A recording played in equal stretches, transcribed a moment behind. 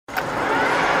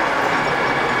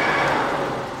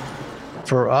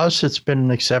for us, it's been an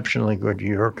exceptionally good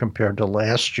year compared to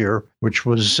last year, which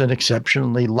was an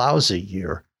exceptionally lousy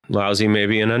year. Lousy may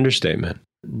be an understatement.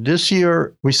 This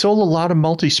year, we sold a lot of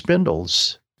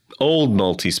multi-spindles. Old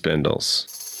multi-spindles.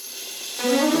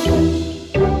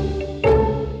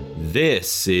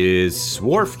 This is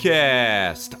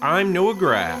Swarfcast. I'm Noah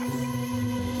Graff.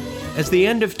 As the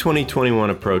end of 2021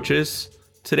 approaches,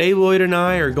 today Lloyd and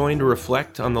I are going to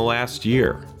reflect on the last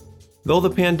year. Though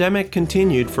the pandemic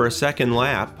continued for a second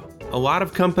lap, a lot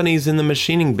of companies in the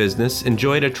machining business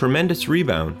enjoyed a tremendous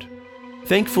rebound.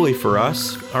 Thankfully for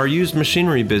us, our used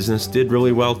machinery business did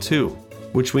really well too,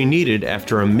 which we needed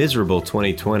after a miserable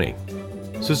 2020.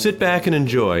 So sit back and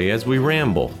enjoy as we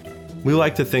ramble. We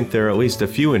like to think there are at least a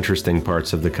few interesting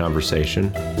parts of the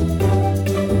conversation.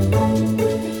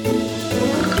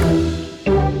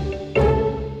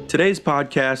 Today's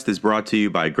podcast is brought to you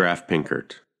by Graff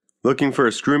Pinkert. Looking for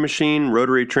a screw machine,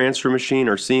 rotary transfer machine,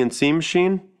 or CNC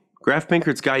machine? Graff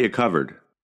Pinkert's got you covered.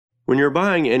 When you're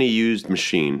buying any used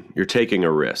machine, you're taking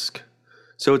a risk.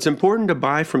 So it's important to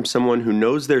buy from someone who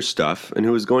knows their stuff and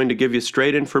who is going to give you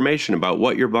straight information about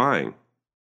what you're buying.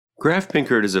 Graff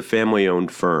Pinkert is a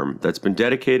family-owned firm that's been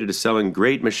dedicated to selling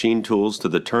great machine tools to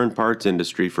the turn parts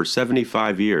industry for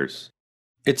 75 years.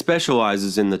 It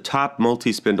specializes in the top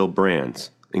multi-spindle brands,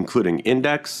 including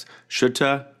Index,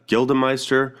 Schutte,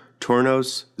 Gildemeister,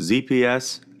 Tornos,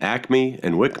 ZPS, Acme,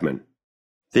 and Wickman.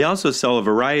 They also sell a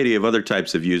variety of other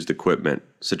types of used equipment,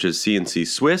 such as CNC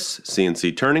Swiss,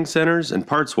 CNC turning centers, and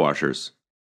parts washers.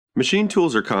 Machine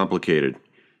tools are complicated.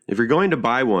 If you're going to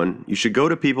buy one, you should go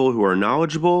to people who are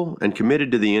knowledgeable and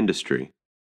committed to the industry.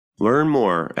 Learn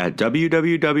more at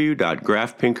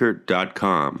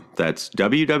www.graffpinkert.com. That's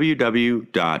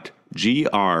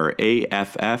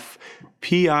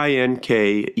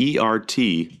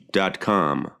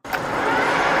www.graffpinkert.com.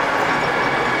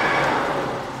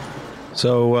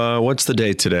 So, what's the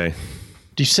date today?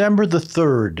 December the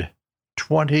 3rd,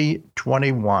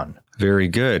 2021. Very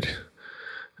good.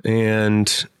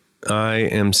 And I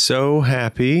am so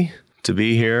happy to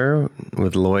be here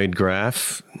with Lloyd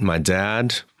Graff, my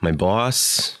dad, my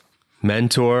boss,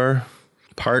 mentor,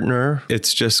 partner.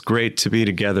 It's just great to be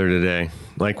together today,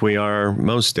 like we are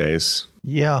most days.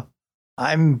 Yeah,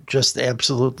 I'm just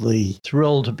absolutely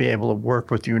thrilled to be able to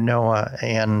work with you, Noah,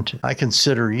 and I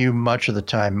consider you much of the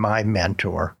time my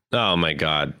mentor. Oh my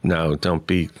God, no, don't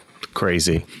be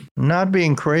crazy. Not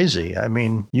being crazy. I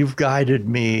mean, you've guided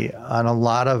me on a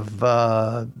lot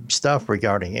of stuff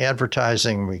regarding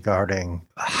advertising, regarding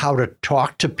how to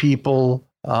talk to people,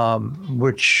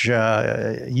 which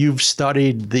you've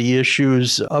studied the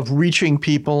issues of reaching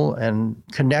people and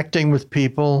connecting with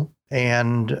people.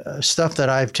 And stuff that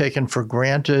I've taken for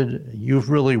granted, you've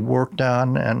really worked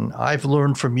on, and I've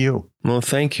learned from you. Well,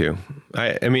 thank you.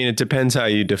 I mean, it depends how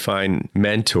you define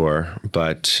mentor,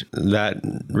 but that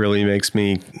really makes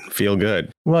me feel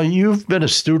good. Well, you've been a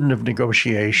student of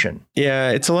negotiation.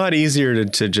 Yeah, it's a lot easier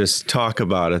to just talk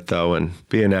about it, though, and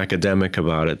be an academic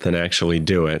about it than actually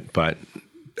do it. But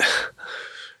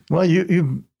well,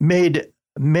 you've made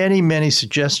many, many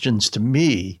suggestions to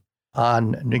me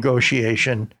on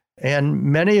negotiation. And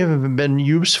many of them have been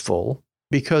useful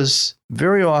because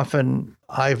very often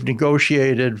I've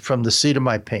negotiated from the seat of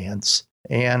my pants,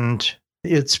 and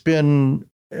it's been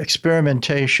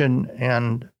experimentation,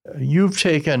 and you've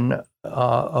taken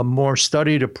a more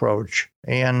studied approach,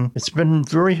 and it's been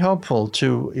very helpful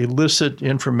to elicit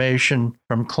information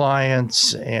from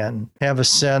clients and have a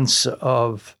sense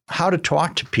of how to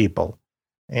talk to people.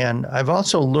 And I've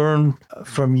also learned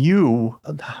from you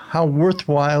how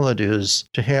worthwhile it is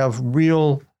to have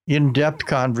real in-depth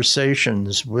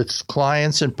conversations with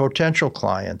clients and potential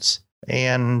clients.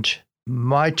 And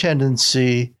my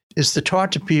tendency is to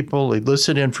talk to people,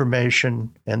 elicit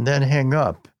information, and then hang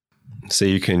up. So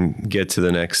you can get to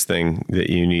the next thing that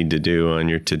you need to do on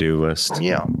your to-do list.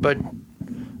 Yeah, but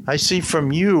I see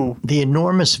from you the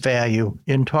enormous value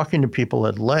in talking to people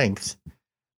at length.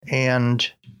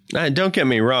 And don't get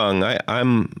me wrong.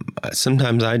 I'm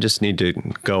sometimes I just need to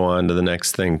go on to the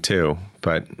next thing too.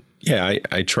 But yeah,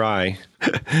 I try.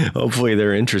 Hopefully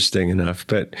they're interesting enough.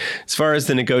 But as far as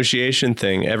the negotiation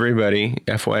thing, everybody,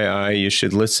 FYI, you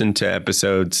should listen to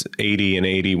episodes 80 and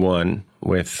 81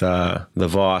 with the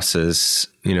Vosses.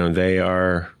 You know, they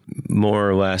are more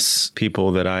or less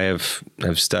people that I have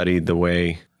studied the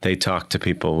way they talk to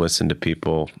people, listen to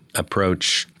people,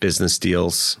 approach business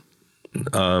deals.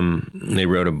 They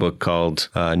wrote a book called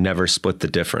Never Split the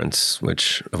Difference,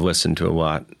 which I've listened to a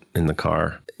lot in the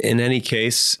car. In any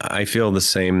case, I feel the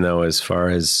same, though, as far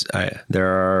as there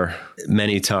are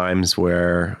many times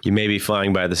where you may be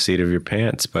flying by the seat of your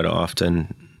pants, but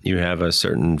often you have a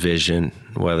certain vision,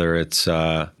 whether it's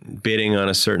bidding on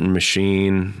a certain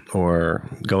machine or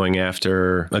going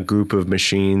after a group of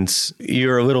machines.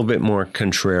 You're a little bit more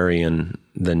contrarian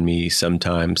than me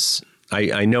sometimes.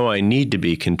 I know I need to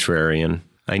be contrarian.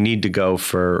 I need to go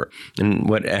for, and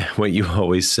what you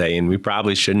always say, and we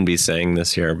probably shouldn't be saying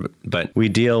this here, but we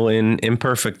deal in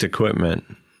imperfect equipment.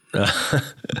 The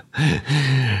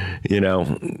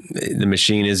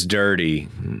machine is dirty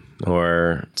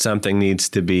or something needs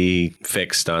to be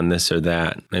fixed on this or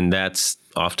that. And that's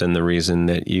often the reason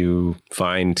that you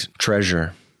find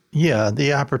treasure. Yeah,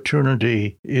 the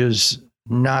opportunity is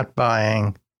not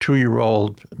buying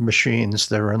 2-year-old machines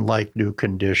that are in like new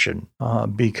condition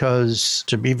because,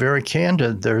 to be very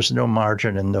candid, there's no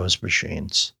margin in those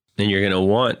machines. And you're going to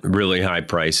want really high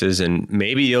prices, and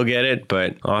maybe you'll get it,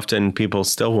 but often people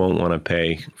still won't want to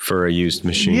pay for a used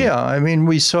machine. Yeah, I mean,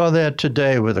 we saw that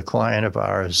today with a client of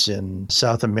ours in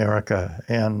South America.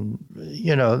 And,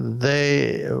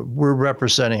 we're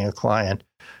representing a client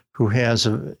who has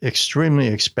an extremely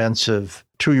expensive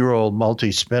 2-year-old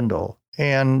multi-spindle.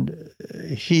 And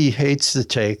he hates to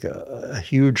take a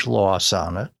huge loss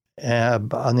on it.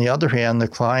 On the other hand, the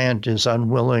client is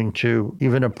unwilling to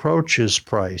even approach his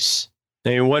price.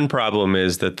 Now, one problem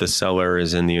is that the seller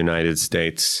is in the United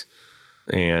States,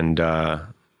 and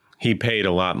he paid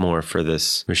a lot more for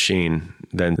this machine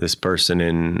than this person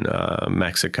in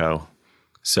Mexico.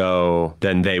 So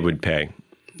then they would pay.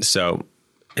 So,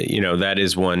 that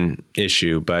is one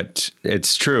issue, but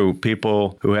it's true.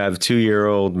 People who have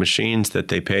 2-year-old machines that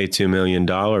they pay $2 million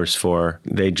for,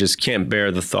 they just can't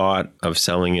bear the thought of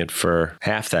selling it for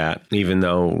half that, even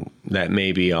though that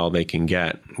may be all they can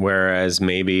get. Whereas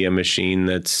maybe a machine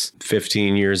that's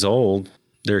 15 years old,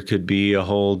 there could be a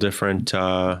whole different,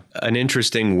 an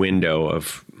interesting window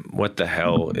of what the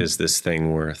hell is this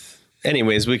thing worth?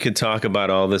 Anyways, we could talk about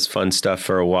all this fun stuff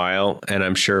for a while, and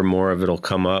I'm sure more of it'll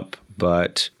come up.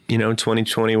 But,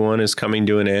 2021 is coming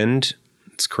to an end.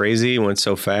 It's crazy. It went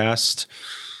so fast.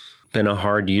 Been a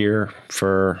hard year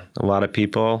for a lot of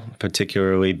people,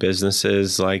 particularly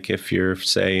businesses, like if you're,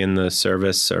 say, in the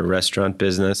service or restaurant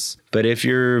business. But if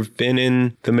you've been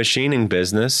in the machining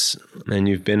business and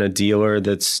you've been a dealer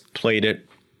that's played it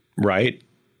right,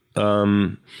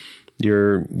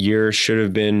 your year should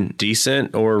have been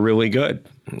decent or really good.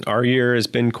 Our year has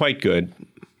been quite good.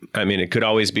 I mean, it could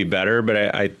always be better, but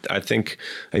I think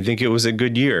it was a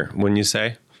good year, wouldn't you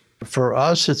say? For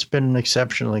us, it's been an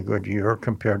exceptionally good year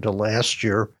compared to last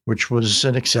year, which was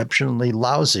an exceptionally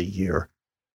lousy year.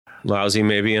 Lousy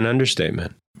may be an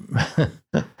understatement.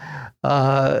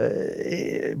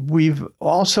 We've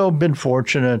also been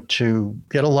fortunate to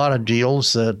get a lot of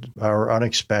deals that are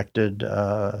unexpected.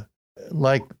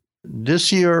 Like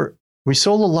this year, we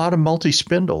sold a lot of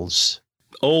multi-spindles.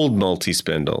 Old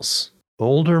multi-spindles.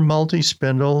 Older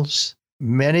multi-spindles,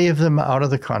 many of them out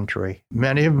of the country,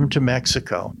 many of them to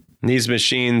Mexico. These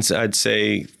machines, I'd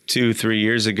say 2-3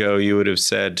 years ago, you would have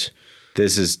said,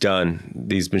 this is done.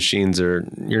 These machines you're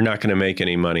not going to make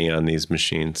any money on these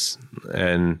machines.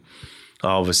 And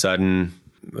all of a sudden,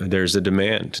 there's a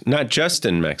demand, not just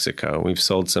in Mexico. We've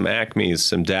sold some Acmes,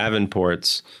 some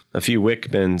Davenports, a few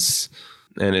Wickmans,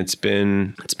 and it's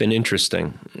been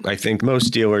interesting. I think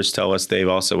most dealers tell us they've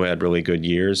also had really good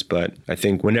years, but I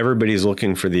think when everybody's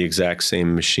looking for the exact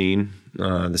same machine,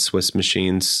 the Swiss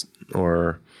machines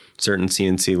or certain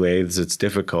CNC lathes, it's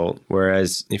difficult.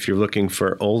 Whereas if you're looking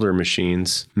for older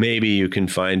machines, maybe you can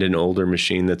find an older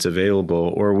machine that's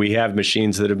available, or we have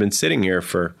machines that have been sitting here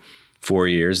for 4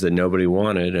 years that nobody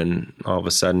wanted, and all of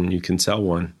a sudden you can sell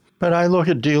one. But I look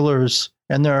at dealers,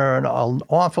 and there are an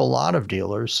awful lot of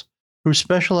dealers who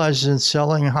specializes in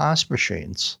selling Haas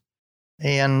machines.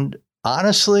 And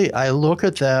honestly, I look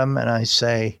at them and I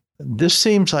say, this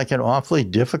seems like an awfully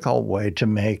difficult way to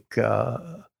make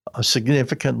a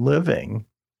significant living,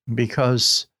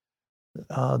 because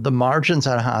the margins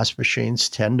on Haas machines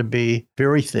tend to be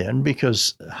very thin,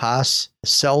 because Haas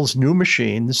sells new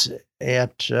machines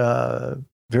at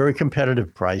very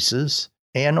competitive prices.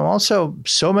 And also,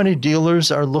 so many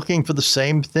dealers are looking for the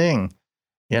same thing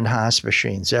in Haas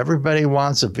machines. Everybody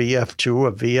wants a VF2,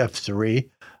 a VF3,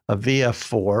 a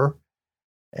VF4,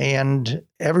 and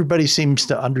everybody seems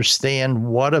to understand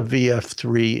what a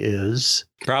VF3 is.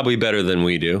 Probably better than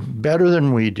we do. Better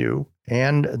than we do.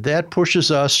 And that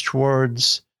pushes us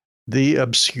towards the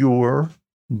obscure,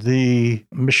 the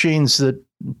machines that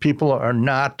people are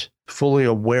not fully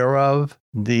aware of,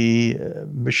 the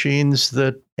machines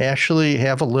that actually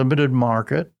have a limited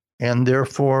market. And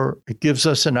therefore, it gives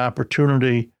us an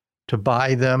opportunity to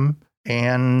buy them.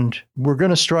 And we're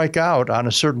going to strike out on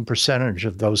a certain percentage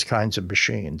of those kinds of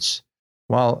machines.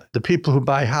 while the people who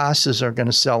buy Haas's are going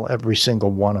to sell every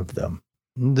single one of them.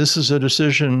 This is a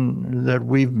decision that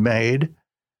we've made,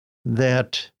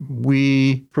 that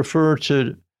we prefer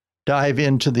to dive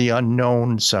into the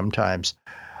unknown sometimes.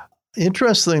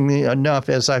 Interestingly enough,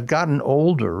 as I've gotten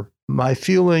older, my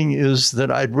feeling is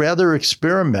that I'd rather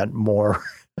experiment more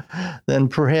than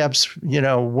perhaps,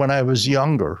 when I was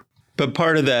younger. But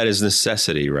part of that is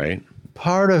necessity, right?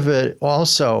 Part of it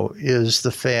also is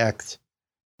the fact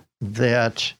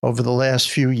that over the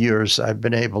last few years, I've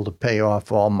been able to pay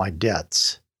off all my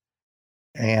debts.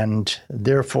 And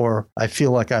therefore, I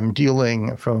feel like I'm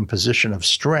dealing from a position of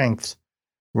strength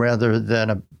rather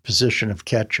than a position of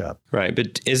catch-up. Right.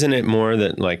 But isn't it more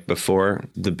that, like before,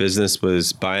 the business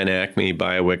was buy an Acme,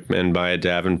 buy a Wickman, buy a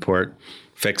Davenport,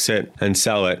 fix it, and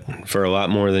sell it for a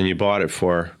lot more than you bought it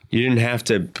for? You didn't have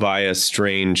to buy a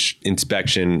strange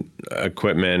inspection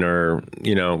equipment or,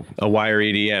 a wire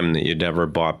EDM that you'd never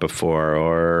bought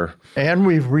before, And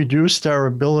we've reduced our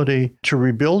ability to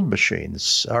rebuild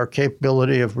machines. Our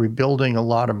capability of rebuilding a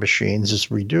lot of machines is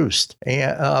reduced.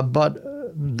 But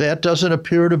that doesn't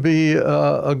appear to be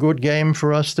a good game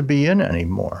for us to be in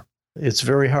anymore. It's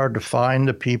very hard to find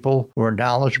the people who are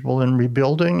knowledgeable in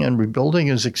rebuilding, and rebuilding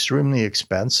is extremely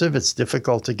expensive. It's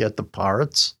difficult to get the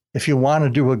parts. If you want to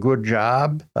do a good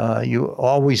job, you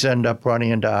always end up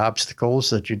running into obstacles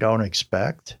that you don't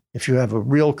expect. If you have a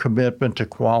real commitment to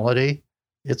quality,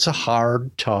 it's a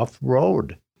hard, tough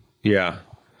road. Yeah.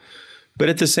 But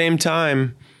at the same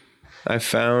time, I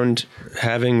found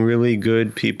having really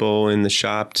good people in the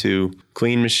shop to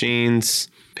clean machines,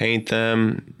 paint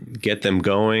them, get them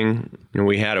going.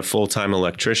 We had a full-time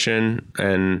electrician,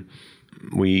 and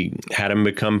we had him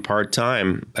become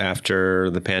part-time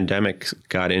after the pandemic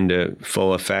got into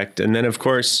full effect. And then, of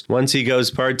course, once he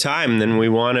goes part-time, then we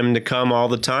want him to come all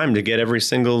the time to get every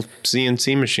single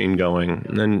CNC machine going.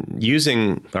 And then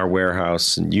using our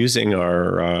warehouse and using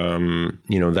our,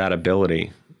 that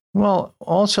ability. Well,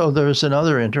 also, there's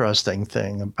another interesting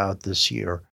thing about this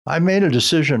year. I made a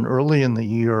decision early in the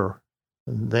year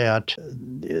that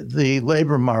the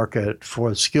labor market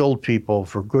for skilled people,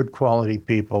 for good quality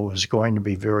people, was going to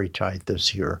be very tight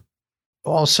this year.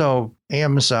 Also,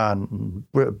 Amazon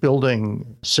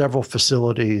building several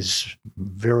facilities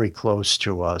very close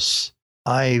to us.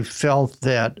 I felt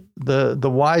that the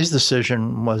wise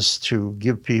decision was to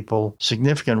give people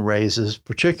significant raises,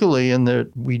 particularly in that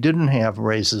we didn't have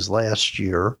raises last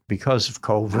year because of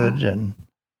COVID and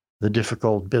the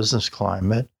difficult business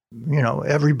climate.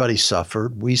 Everybody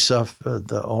suffered. We suffered,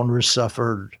 the owners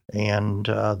suffered, and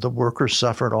the workers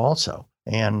suffered also.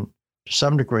 And to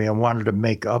some degree, I wanted to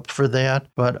make up for that.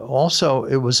 But also,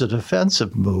 it was a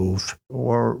defensive move,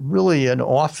 or really an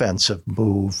offensive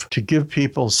move, to give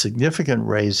people significant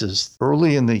raises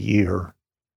early in the year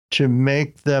to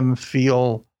make them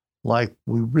feel like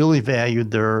we really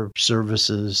valued their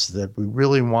services, that we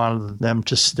really wanted them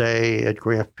to stay at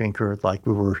Graf Pinkert, like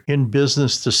we were in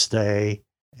business to stay.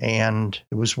 And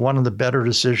it was one of the better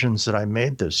decisions that I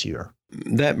made this year.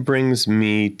 That brings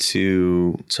me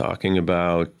to talking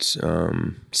about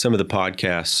some of the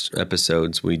podcast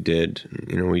episodes we did.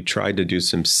 We tried to do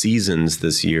some seasons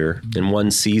this year. And one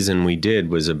season we did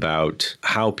was about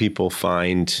how people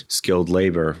find skilled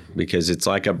labor, because it's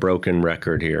like a broken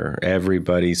record here.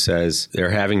 Everybody says they're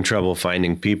having trouble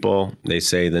finding people. They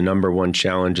say the number one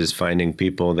challenge is finding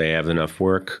people. They have enough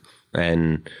work.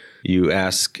 And you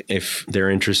ask if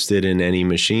they're interested in any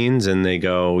machines, and they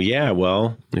go, yeah,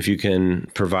 well, if you can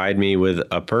provide me with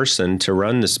a person to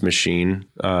run this machine,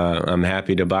 I'm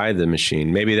happy to buy the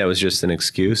machine. Maybe that was just an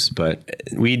excuse, but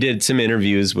we did some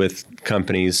interviews with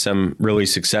companies, some really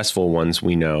successful ones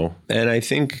we know. And I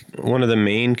think one of the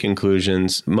main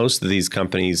conclusions, most of these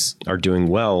companies are doing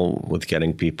well with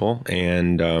getting people.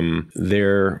 And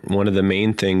one of the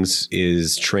main things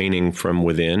is training from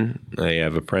within. They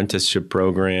have apprenticeship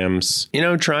programs,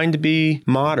 trying to be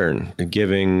modern,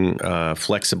 giving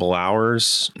flexible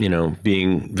hours,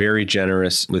 being very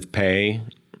generous with pay.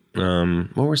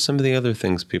 What were some of the other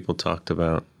things people talked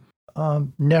about?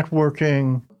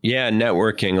 Networking. Yeah,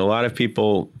 networking. A lot of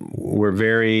people were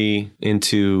very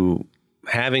into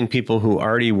having people who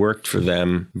already worked for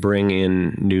them bring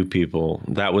in new people.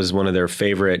 That was one of their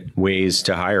favorite ways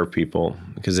to hire people,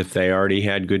 because if they already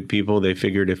had good people, they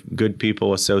figured if good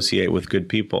people associate with good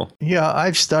people. Yeah,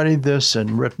 I've studied this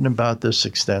and written about this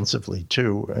extensively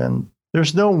too. And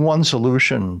there's no one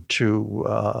solution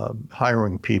to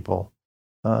hiring people.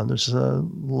 There's a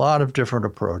lot of different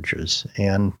approaches,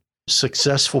 and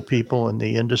successful people in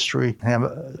the industry have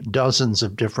dozens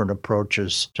of different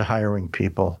approaches to hiring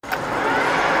people.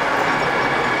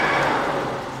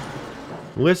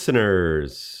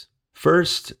 Listeners,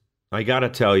 First, I gotta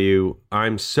tell you,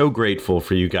 I'm so grateful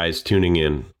for you guys tuning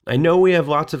in. I know we have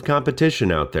lots of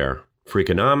competition out there.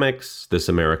 Freakonomics, This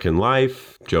American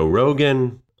Life, Joe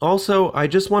Rogan. Also, I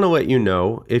just want to let you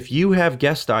know, if you have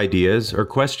guest ideas or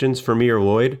questions for me or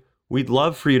Lloyd, we'd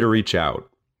love for you to reach out.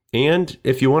 And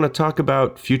if you want to talk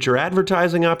about future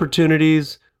advertising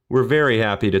opportunities, we're very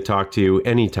happy to talk to you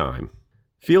anytime.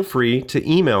 Feel free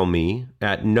to email me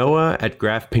at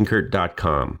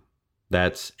noah@graffpinkert.com.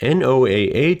 That's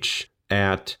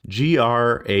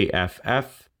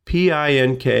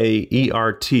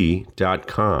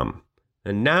NOAH@GRAFFPINKERT.com.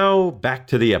 And now back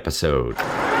to the episode.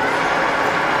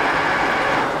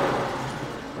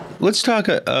 Let's talk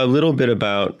a little bit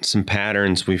about some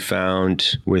patterns we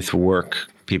found with work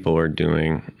people are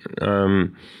doing.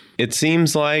 It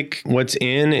seems like what's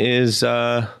in is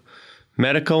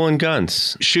medical and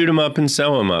guns. Shoot 'em up and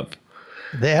sew 'em up.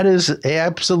 That is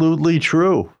absolutely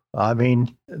true. I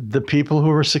mean, the people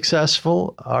who are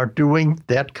successful are doing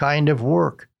that kind of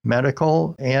work,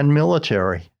 medical and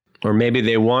military. Or maybe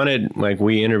they wanted, like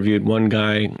we interviewed one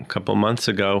guy a couple months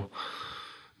ago,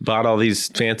 bought all these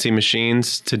fancy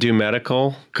machines to do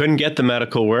medical, couldn't get the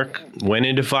medical work, went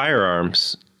into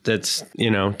firearms. That's,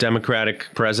 Democratic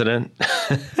president.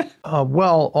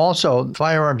 Well, also,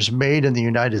 firearms made in the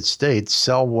United States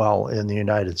sell well in the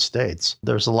United States.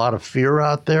 There's a lot of fear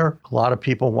out there. A lot of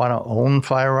people want to own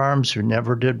firearms who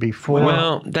never did before.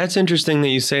 Well, that's interesting that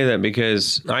you say that,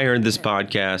 because I heard this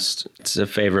podcast. It's a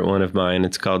favorite one of mine.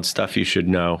 It's called Stuff You Should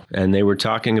Know. And they were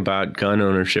talking about gun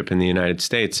ownership in the United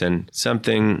States. And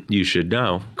something you should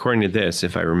know, according to this,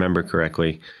 if I remember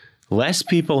correctly, less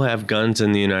people have guns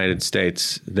in the United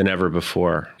States than ever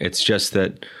before. It's just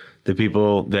that the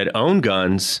people that own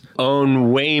guns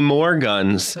own way more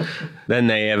guns than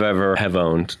they have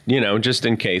owned, just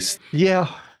in case. Yeah,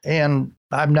 and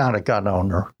I'm not a gun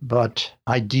owner, but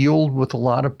I deal with a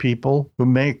lot of people who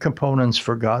make components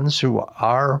for guns, who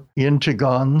are into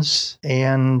guns.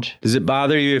 And does it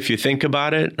bother you if you think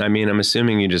about it? I mean, I'm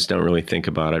assuming you just don't really think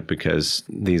about it, because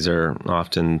these are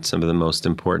often some of the most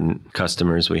important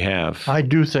customers we have. I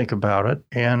do think about it,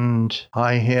 and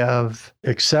I have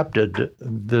accepted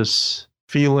this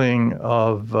feeling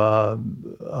of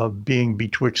being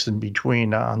betwixt and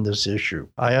between on this issue.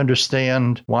 I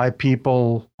understand why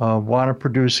people want to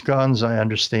produce guns. I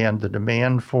understand the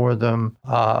demand for them.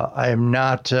 I am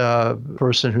not a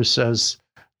person who says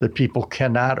that people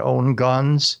cannot own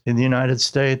guns in the United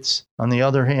States. On the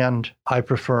other hand, I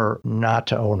prefer not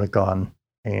to own a gun.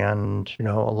 And,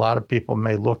 a lot of people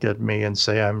may look at me and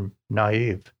say I'm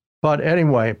naive. But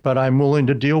anyway, I'm willing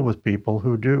to deal with people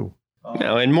who do.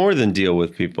 No, and more than deal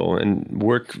with people, and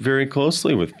work very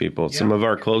closely with people. Yeah. Some of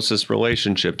our closest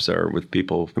relationships are with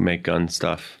people who make gun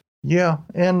stuff. Yeah,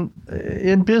 and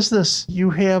in business,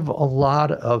 you have a lot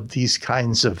of these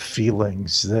kinds of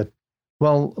feelings that,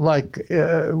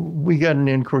 we got an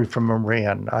inquiry from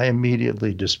Iran. I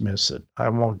immediately dismiss it. I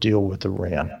won't deal with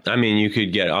Iran. I mean, you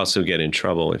could also get in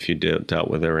trouble if you dealt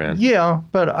with Iran. Yeah,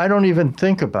 but I don't even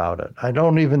think about it. I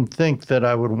don't even think that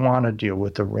I would want to deal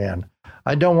with Iran.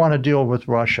 I don't want to deal with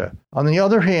Russia. On the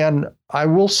other hand, I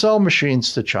will sell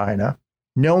machines to China,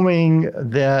 knowing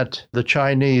that the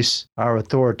Chinese are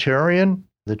authoritarian.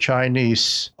 The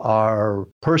Chinese are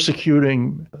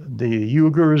persecuting the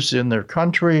Uyghurs in their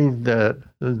country, that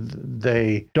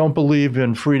they don't believe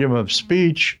in freedom of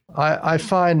speech. I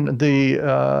find the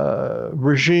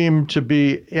regime to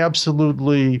be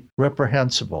absolutely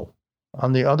reprehensible.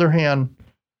 On the other hand,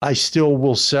 I still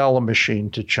will sell a machine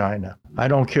to China. I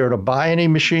don't care to buy any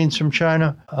machines from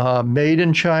China, made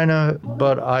in China,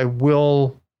 but I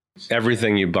will.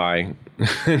 Everything you buy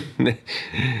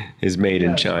is made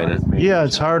in China. Yeah,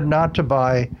 it's hard not to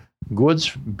buy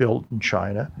goods built in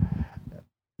China.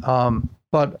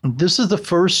 But this is the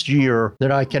first year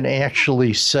that I can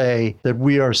actually say that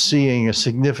we are seeing a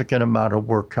significant amount of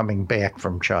work coming back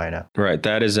from China. Right.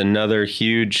 That is another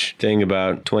huge thing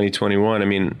about 2021. I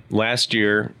mean, last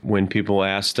year when people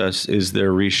asked us, is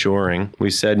there reshoring?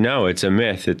 We said, no, it's a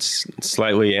myth. It's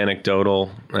slightly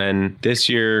anecdotal. And this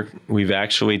year we've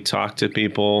actually talked to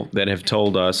people that have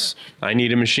told us, I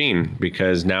need a machine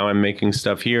because now I'm making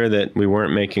stuff here that we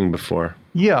weren't making before.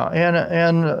 Yeah,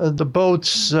 and the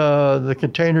boats, the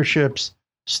container ships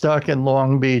stuck in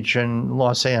Long Beach and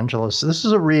Los Angeles, this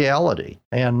is a reality.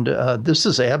 And this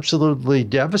is absolutely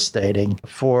devastating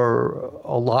for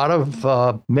a lot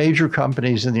of major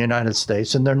companies in the United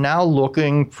States. And they're now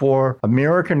looking for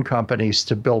American companies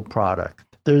to build product.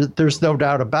 There's no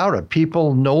doubt about it.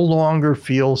 People no longer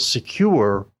feel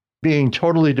secure being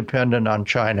totally dependent on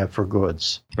China for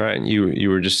goods. Right.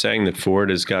 You were just saying that Ford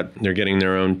they're getting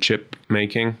their own chip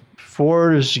making.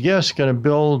 Ford is, yes, going to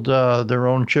build their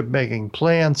own chip-making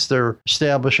plants. They're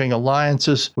establishing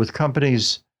alliances with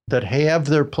companies that have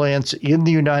their plants in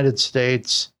the United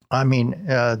States. I mean,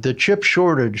 the chip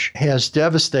shortage has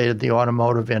devastated the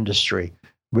automotive industry,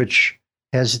 which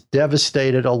has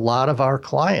devastated a lot of our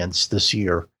clients this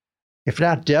year. If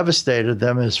not devastated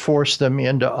them, has forced them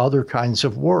into other kinds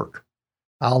of work,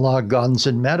 a la guns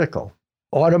and medical.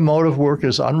 Automotive work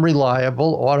is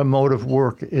unreliable. Automotive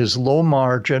work is low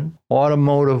margin.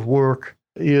 Automotive work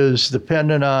is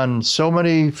dependent on so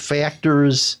many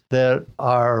factors that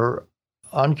are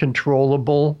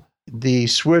uncontrollable. The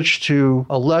switch to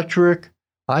electric,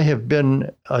 I have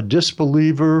been a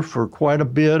disbeliever for quite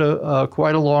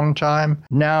a long time.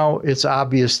 Now it's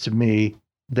obvious to me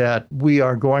that we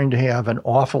are going to have an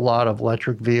awful lot of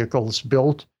electric vehicles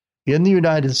built in the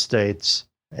United States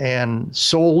and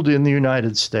sold in the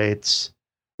United States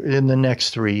in the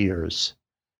next 3 years.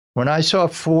 When I saw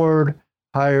Ford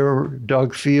hire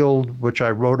Doug Field, which I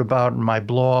wrote about in my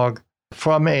blog,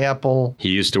 from Apple. He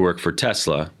used to work for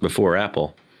Tesla before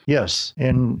Apple. Yes,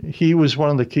 and he was one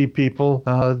of the key people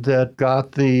that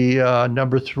got the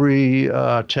number 3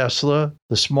 Tesla,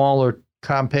 the smaller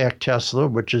compact Tesla,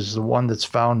 which is the one that's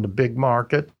found the big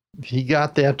market. He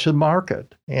got that to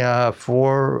market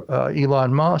for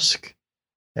Elon Musk.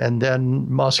 And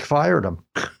then Musk fired him.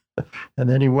 And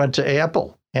then he went to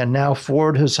Apple. And now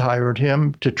Ford has hired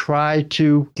him to try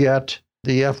to get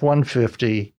the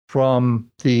F-150 from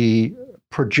the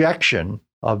projection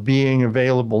of being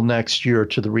available next year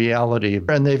to the reality.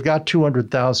 And they've got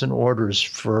 200,000 orders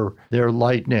for their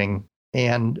Lightning.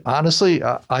 And honestly,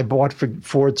 I bought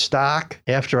Ford stock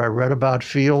after I read about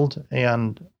Field,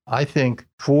 and I think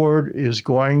Ford is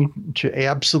going to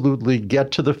absolutely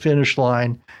get to the finish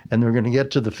line, and they're going to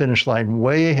get to the finish line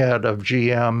way ahead of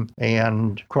GM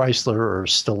and Chrysler or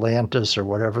Stellantis or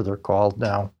whatever they're called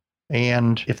now.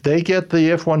 And if they get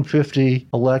the F-150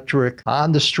 electric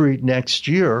on the street next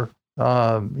year,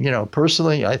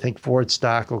 personally, I think Ford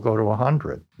stock will go to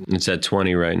 100. It's at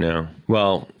 20 right now.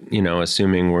 Well,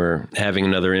 assuming we're having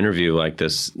another interview like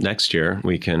this next year,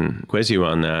 we can quiz you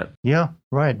on that. Yeah,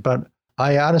 right. But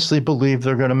I honestly believe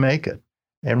they're going to make it.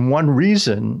 And one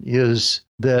reason is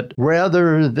that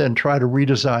rather than try to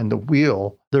redesign the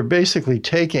wheel, they're basically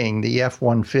taking the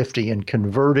F-150 and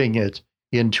converting it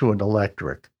into an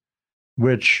electric,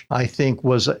 which I think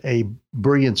was a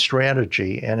brilliant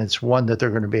strategy. And it's one that they're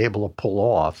going to be able to pull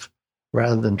off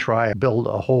rather than try to build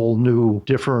a whole new,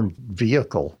 different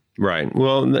vehicle. Right.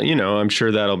 Well, I'm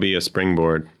sure that'll be a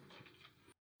springboard.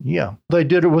 Yeah. They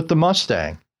did it with the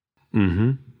Mustang.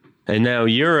 Mm-hmm. And now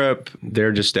Europe,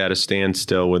 they're just at a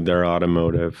standstill with their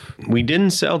automotive. We didn't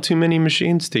sell too many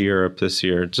machines to Europe this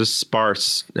year, just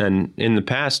sparse. And in the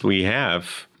past we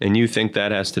have. And you think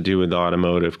that has to do with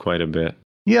automotive quite a bit.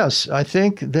 Yes, I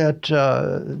think that,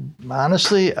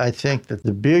 honestly, I think that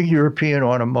the big European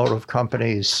automotive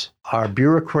companies are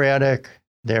bureaucratic.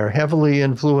 They're heavily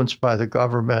influenced by the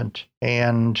government,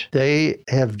 and they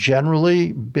have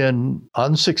generally been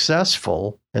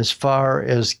unsuccessful as far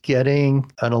as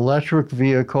getting an electric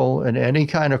vehicle in any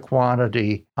kind of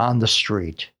quantity on the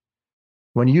street.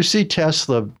 When you see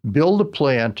Tesla build a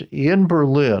plant in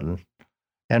Berlin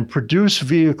and produce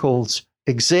vehicles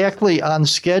exactly on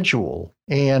schedule,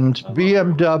 and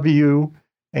BMW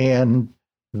and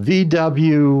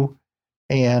VW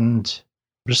and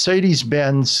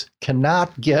Mercedes-Benz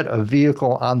cannot get a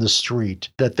vehicle on the street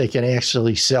that they can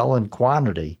actually sell in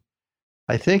quantity,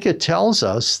 I think it tells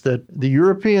us that the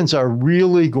Europeans are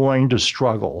really going to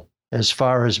struggle as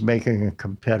far as making a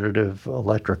competitive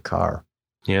electric car.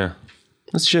 Yeah.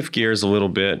 Let's shift gears a little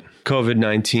bit.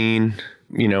 COVID-19,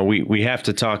 we have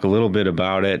to talk a little bit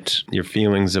about it, your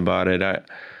feelings about it.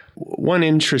 One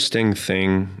interesting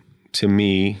thing to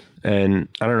me, and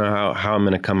I don't know how I'm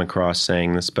going to come across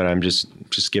saying this, but I'm just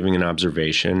giving an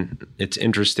observation. It's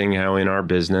interesting how in our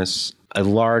business, a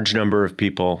large number of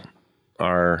people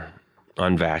are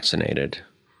unvaccinated.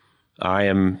 I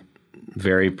am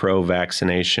very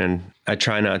pro-vaccination. I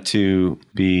try not to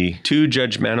be too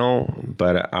judgmental,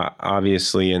 but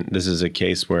obviously, and this is a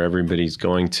case where everybody's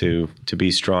going to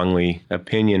be strongly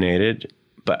opinionated.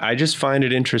 But I just find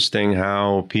it interesting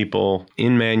how people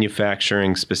in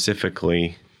manufacturing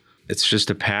specifically, it's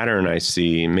just a pattern I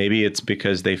see. Maybe it's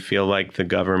because they feel like the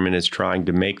government is trying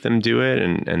to make them do it,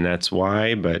 and that's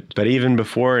why. But even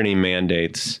before any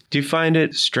mandates, do you find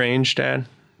it strange, Dad?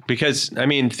 Because,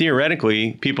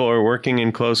 theoretically, people are working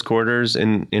in close quarters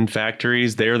in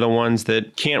factories. They're the ones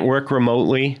that can't work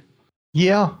remotely.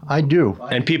 Yeah, I do.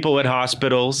 And people at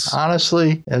hospitals.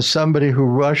 Honestly, as somebody who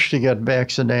rushed to get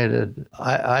vaccinated,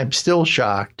 I'm still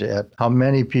shocked at how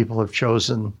many people have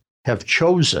chosen have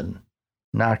chosen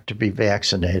not to be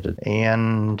vaccinated.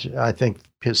 And I think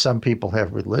some people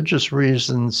have religious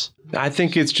reasons. I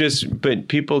think it's but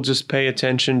people just pay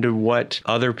attention to what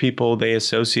other people they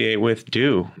associate with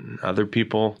do. Other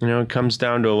people, it comes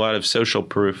down to a lot of social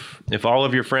proof. If all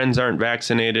of your friends aren't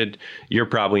vaccinated, you're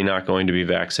probably not going to be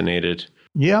vaccinated.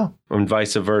 Yeah. And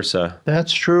vice versa.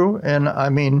 That's true. And I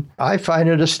mean, I find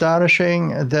it astonishing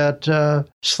that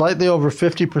slightly over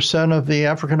 50% of the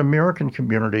African American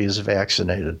community is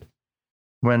vaccinated.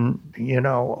 When,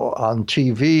 on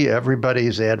TV,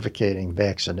 everybody's advocating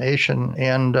vaccination,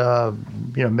 and,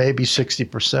 maybe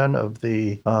 60% of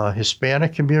the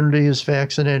Hispanic community is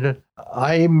vaccinated.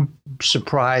 I'm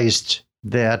surprised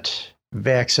that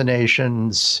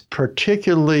vaccinations,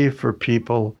 particularly for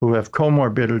people who have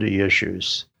comorbidity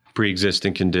issues,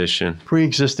 pre-existing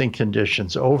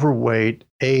conditions, overweight,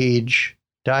 age,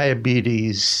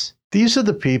 diabetes, these are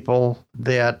the people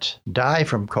that die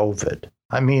from COVID.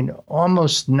 I mean,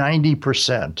 almost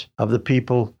 90% of the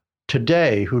people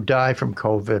today who die from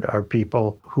COVID are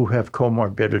people who have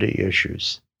comorbidity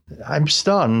issues. I'm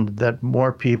stunned that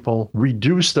more people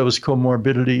reduce those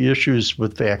comorbidity issues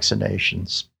with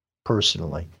vaccinations,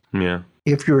 personally. Yeah.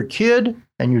 If you're a kid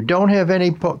and you don't have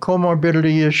any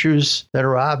comorbidity issues that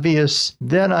are obvious,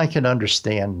 then I can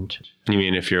understand. You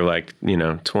mean if you're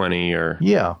 20 or...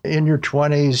 Yeah, in your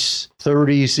 20s,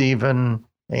 30s even,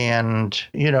 and,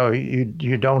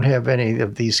 you don't have any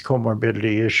of these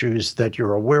comorbidity issues that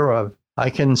you're aware of, I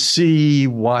can see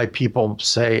why people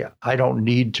say, I don't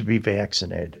need to be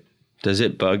vaccinated. Does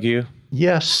it bug you?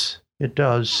 Yes, it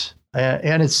does.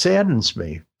 And it saddens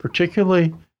me,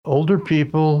 particularly older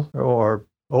people or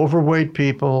overweight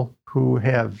people who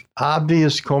have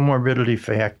obvious comorbidity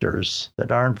factors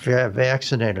that aren't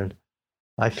vaccinated.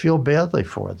 I feel badly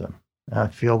for them. I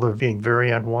feel they're being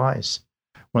very unwise.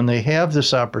 When they have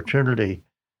this opportunity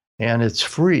and it's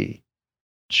free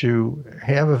to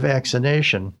have a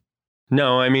vaccination.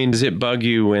 No, I mean, does it bug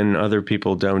you when other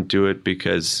people don't do it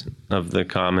because of the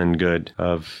common good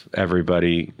of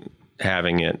everybody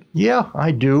having it? Yeah,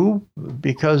 I do,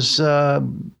 because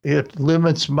it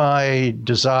limits my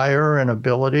desire and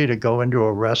ability to go into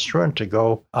a restaurant, to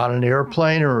go on an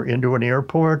airplane or into an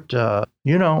airport.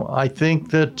 I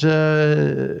think that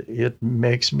it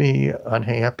makes me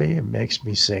unhappy. It makes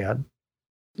me sad.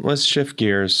 Let's shift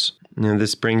gears.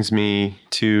 This brings me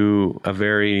to a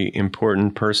very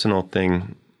important personal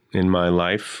thing in my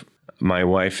life. My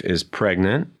wife is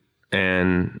pregnant,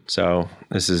 and so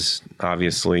this is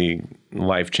obviously a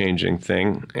life-changing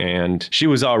thing. And she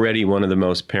was already one of the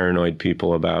most paranoid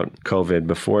people about COVID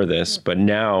before this, but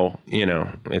now,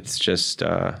 it's just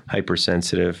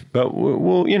hypersensitive. But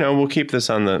we'll keep this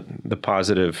on the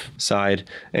positive side.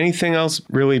 Anything else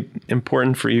really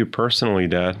important for you personally,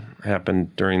 Dad,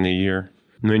 happened during the year?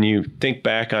 When you think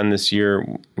back on this year,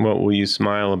 what will you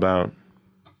smile about?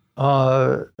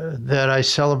 That I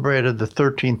celebrated the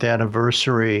 13th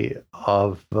anniversary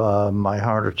of my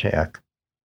heart attack.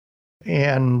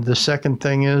 And the second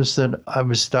thing is that I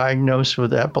was diagnosed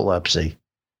with epilepsy,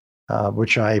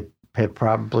 which I had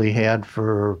probably had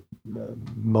for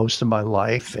most of my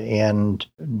life and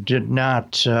did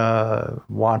not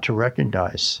want to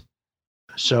recognize.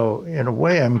 So in a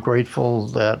way, I'm grateful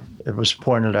that it was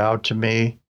pointed out to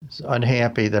me.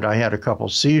 Unhappy that I had a couple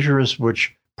seizures,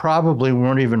 which probably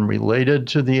weren't even related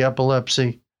to the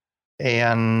epilepsy,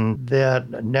 and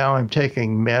that now I'm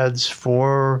taking meds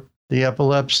for the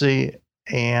epilepsy,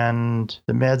 and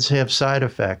the meds have side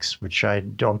effects, which I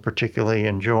don't particularly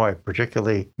enjoy,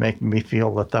 particularly making me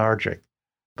feel lethargic.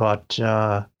 But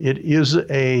it is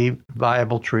a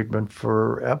viable treatment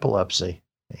for epilepsy,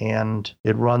 and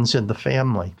it runs in the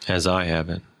family. As I have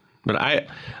it. But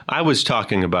I was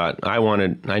talking about,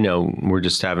 I know we're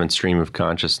just having stream of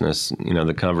consciousness,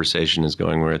 the conversation is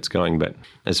going where it's going. But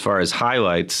as far as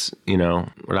highlights,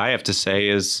 what I have to say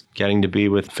is getting to be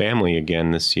with family again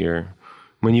this year.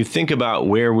 When you think about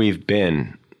where we've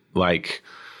been, like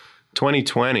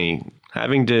 2020,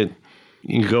 having to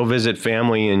go visit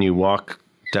family and you walk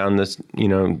down this,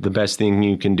 the best thing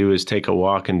you can do is take a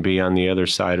walk and be on the other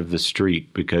side of the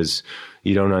street because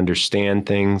you don't understand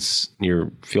things,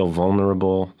 you feel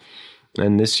vulnerable.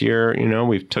 And this year,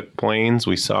 we took planes,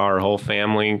 we saw our whole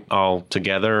family all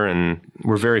together, and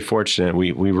we're very fortunate.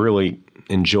 We really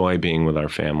enjoy being with our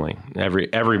family.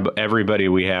 Everybody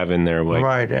we have in there.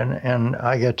 Right, and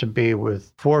I get to be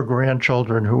with 4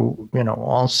 grandchildren who,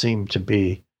 all seem to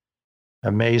be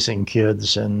amazing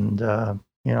kids, and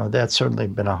that's certainly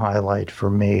been a highlight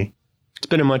for me. It's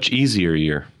been a much easier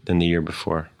year than the year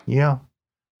before. Yeah.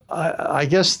 I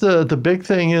guess the big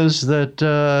thing is that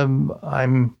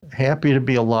I'm happy to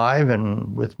be alive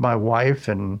and with my wife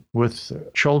and with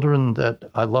children that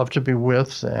I love to be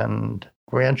with and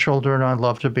grandchildren I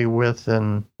love to be with.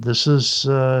 And this is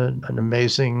an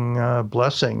amazing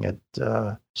blessing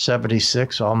at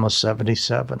 76, almost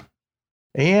 77.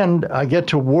 And I get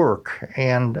to work.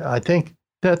 And I think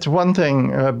that's one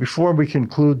thing. Before we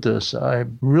conclude this,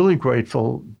 I'm really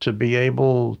grateful to be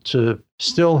able to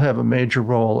still have a major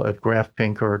role at Graf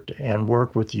Pinkert and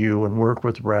work with you and work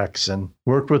with Rex and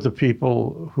work with the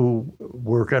people who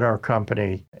work at our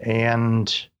company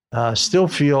and still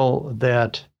feel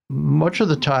that much of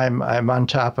the time I'm on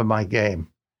top of my game.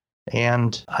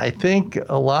 And I think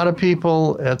a lot of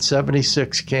people at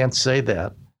 76 can't say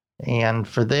that. And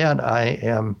for that, I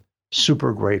am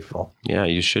super grateful. Yeah,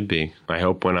 you should be. I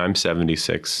hope when I'm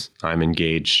 76, I'm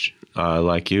engaged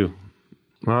like you.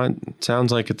 Well, it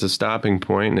sounds like it's a stopping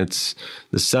point.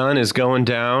 The sun is going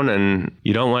down and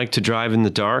you don't like to drive in the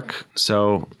dark.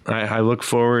 So we look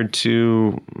forward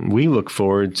to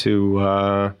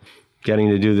getting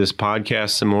to do this podcast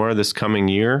some more this coming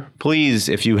year. Please,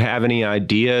 if you have any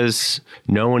ideas,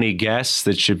 know any guests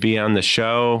that should be on the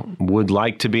show, would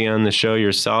like to be on the show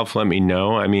yourself, let me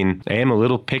know. I mean, I am a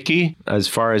little picky as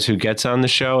far as who gets on the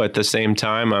show. At the same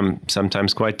time, I'm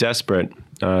sometimes quite desperate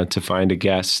to find a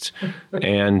guest.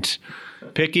 And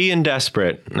picky and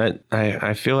desperate.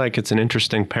 I feel like it's an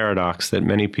interesting paradox that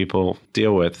many people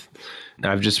deal with.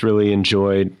 I've just really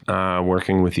enjoyed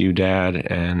working with you, Dad,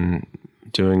 and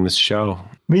doing this show.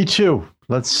 Me too.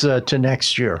 Let's to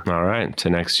next year. All right, to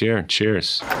next year.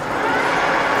 Cheers.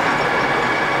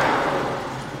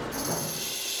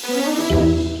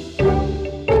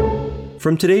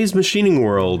 From today's machining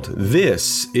world,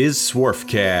 this is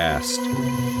Swarfcast.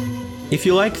 If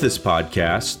you like this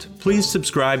podcast, please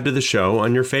subscribe to the show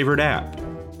on your favorite app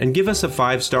and give us a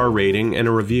 5-star rating and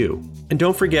a review. And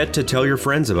don't forget to tell your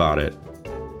friends about it.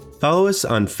 Follow us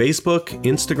on Facebook,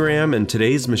 Instagram, and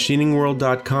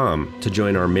todaysmachiningworld.com to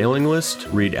join our mailing list,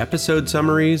 read episode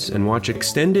summaries, and watch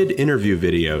extended interview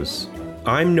videos.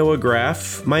 I'm Noah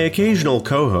Graff. My occasional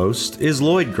co-host is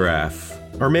Lloyd Graff.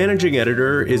 Our managing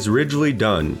editor is Ridgely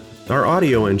Dunn. Our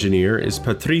audio engineer is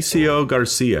Patricio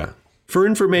Garcia. For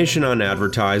information on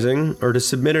advertising or to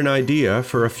submit an idea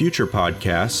for a future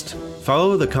podcast,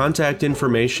 follow the contact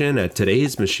information at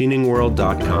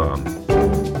todaysmachiningworld.com.